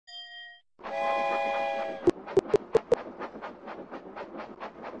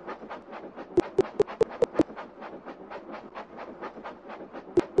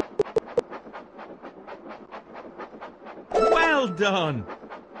done!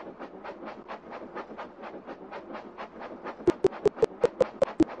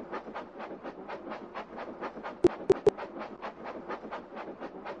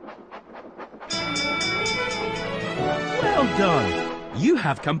 Well done! You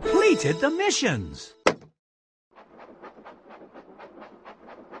have completed the missions!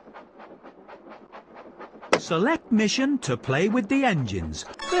 Select mission to play with the engines.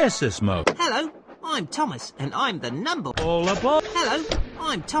 Versus mode. Hello, I'm Thomas and I'm the number... All aboard! Hello,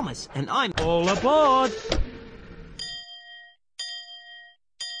 I'm Thomas and I'm... All aboard!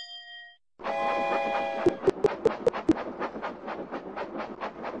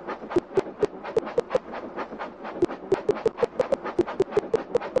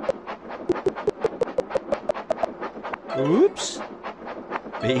 Oops!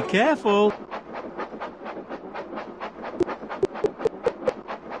 Be careful!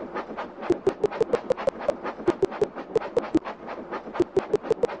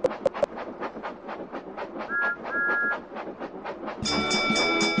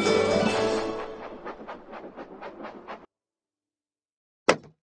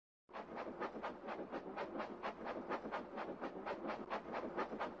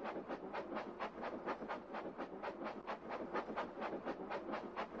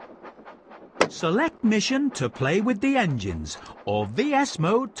 Select mission to play with the engines, or VS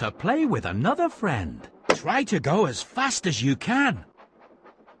mode to play with another friend. Try to go as fast as you can.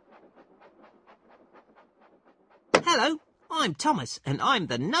 Hello, I'm Thomas and I'm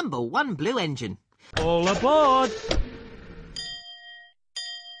the number 1 blue engine. All aboard!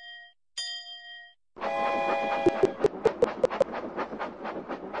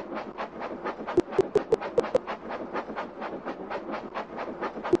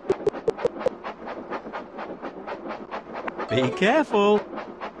 Be careful!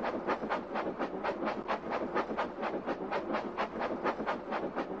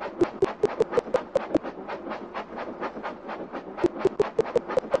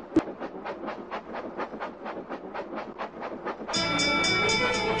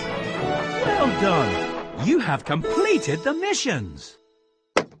 Well done! You have completed the missions!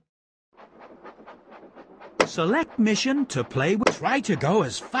 Select mission to play with... Try to go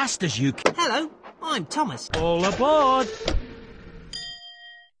as fast as you can. Hello, I'm Thomas. All aboard!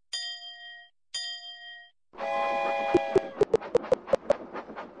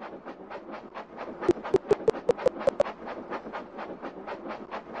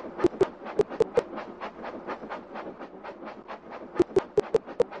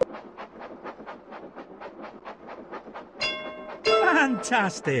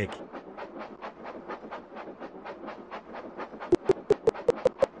 Fantastic!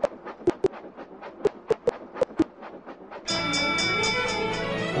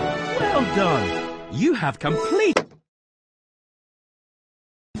 Well done! You have complete...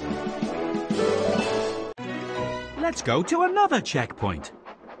 Let's go to another checkpoint.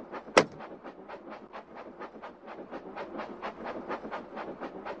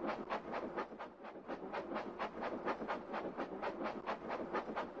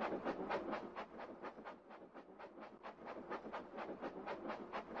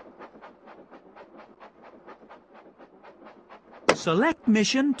 Select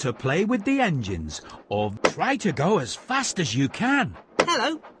mission to play with the engines, or try to go as fast as you can.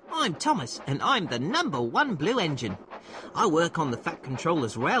 Hello, I'm Thomas and I'm the number 1 blue engine. I work on the Fat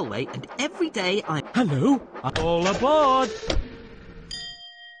Controller's railway and every day I... Hello? All aboard!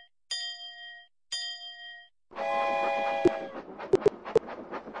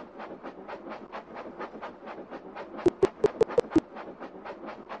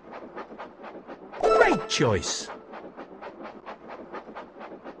 Great choice!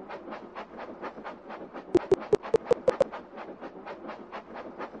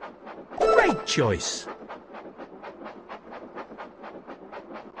 Great choice!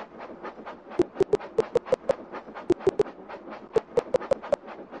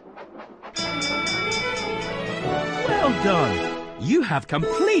 Well done! You have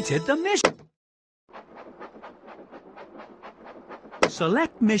completed the mission!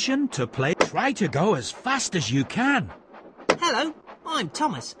 Select mission to play. Try to go as fast as you can. Hello, I'm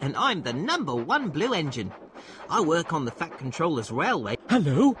Thomas and I'm the number 1 blue engine. I work on the Fat Controller's railway.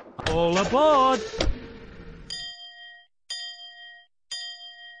 Hello? All aboard!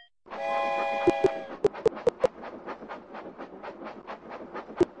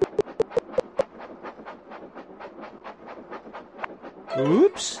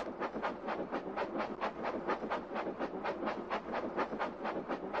 Oops!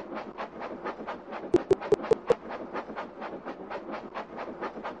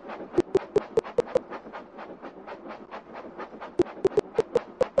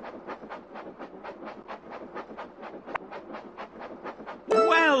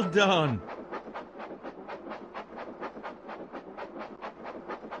 Well done!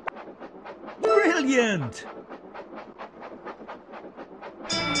 Brilliant!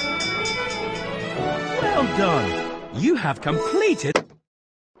 Well done! You have completed...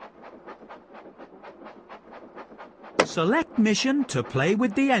 Select mission to play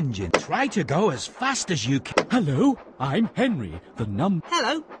with the engine. Try to go as fast as you can. Hello, I'm Henry, the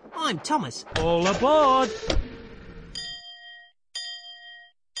Hello, I'm Thomas. All aboard!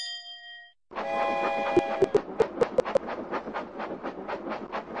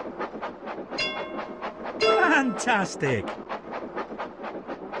 Fantastic!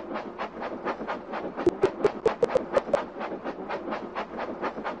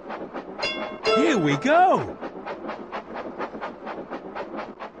 Here we go!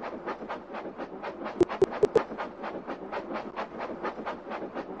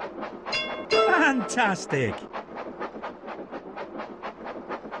 Fantastic!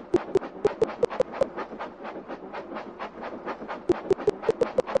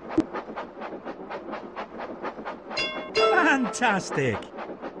 Fantastic!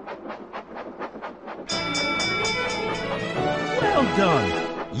 Well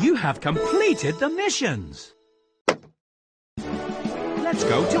done! You have completed the missions! Let's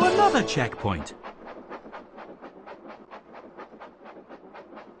go to another checkpoint.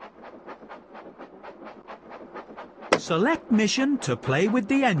 Select mission to play with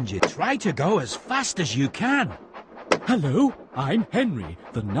the engine. Try to go as fast as you can. Hello, I'm Henry,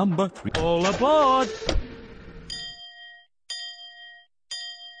 the number 3. All aboard!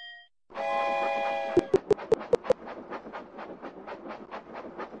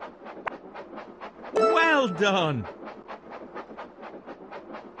 Well done!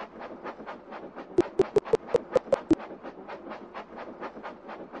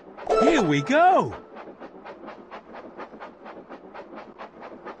 Here we go!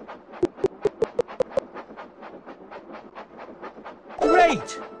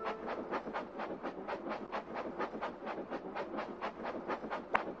 Great!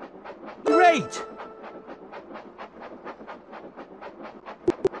 Great!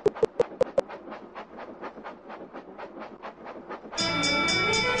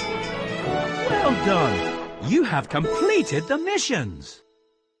 Well done! You have completed the missions!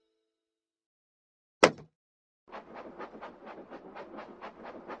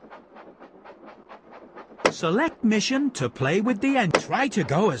 Select mission to play with the engine. Try to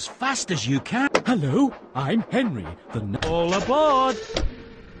go as fast as you can. Hello, I'm Henry, the All aboard!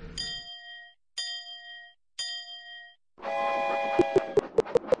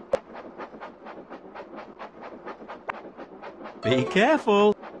 Be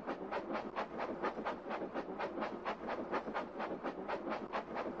careful!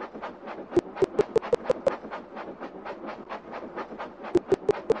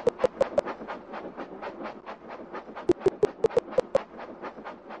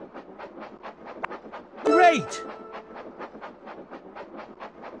 Great!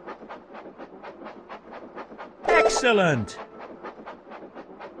 Excellent!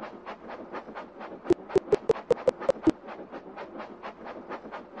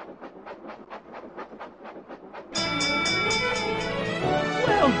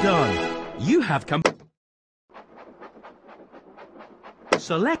 Well done! You have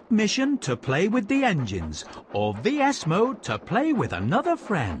Select mission to play with the engines, or VS mode to play with another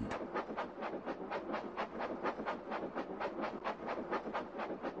friend.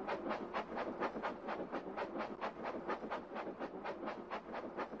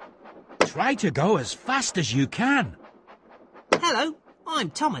 Try to go as fast as you can. Hello, I'm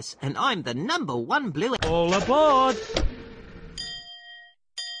Thomas, and I'm the number 1 blue... All aboard!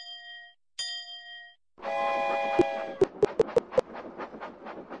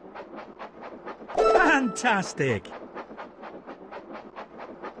 Fantastic!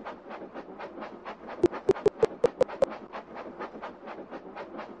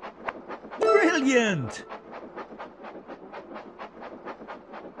 Brilliant!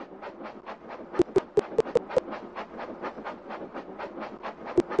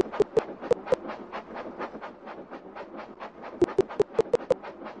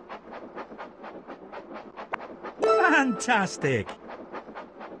 Fantastic!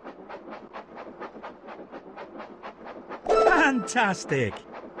 Fantastic!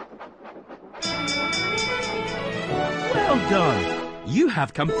 Well done! You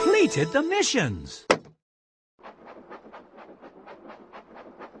have completed the missions!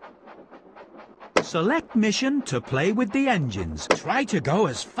 Select mission to play with the engines. Try to go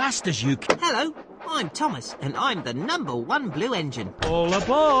as fast as you can. Hello, I'm Thomas, and I'm the number 1 blue engine. All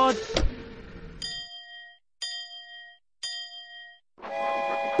aboard!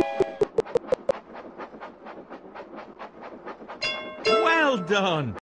 Well done.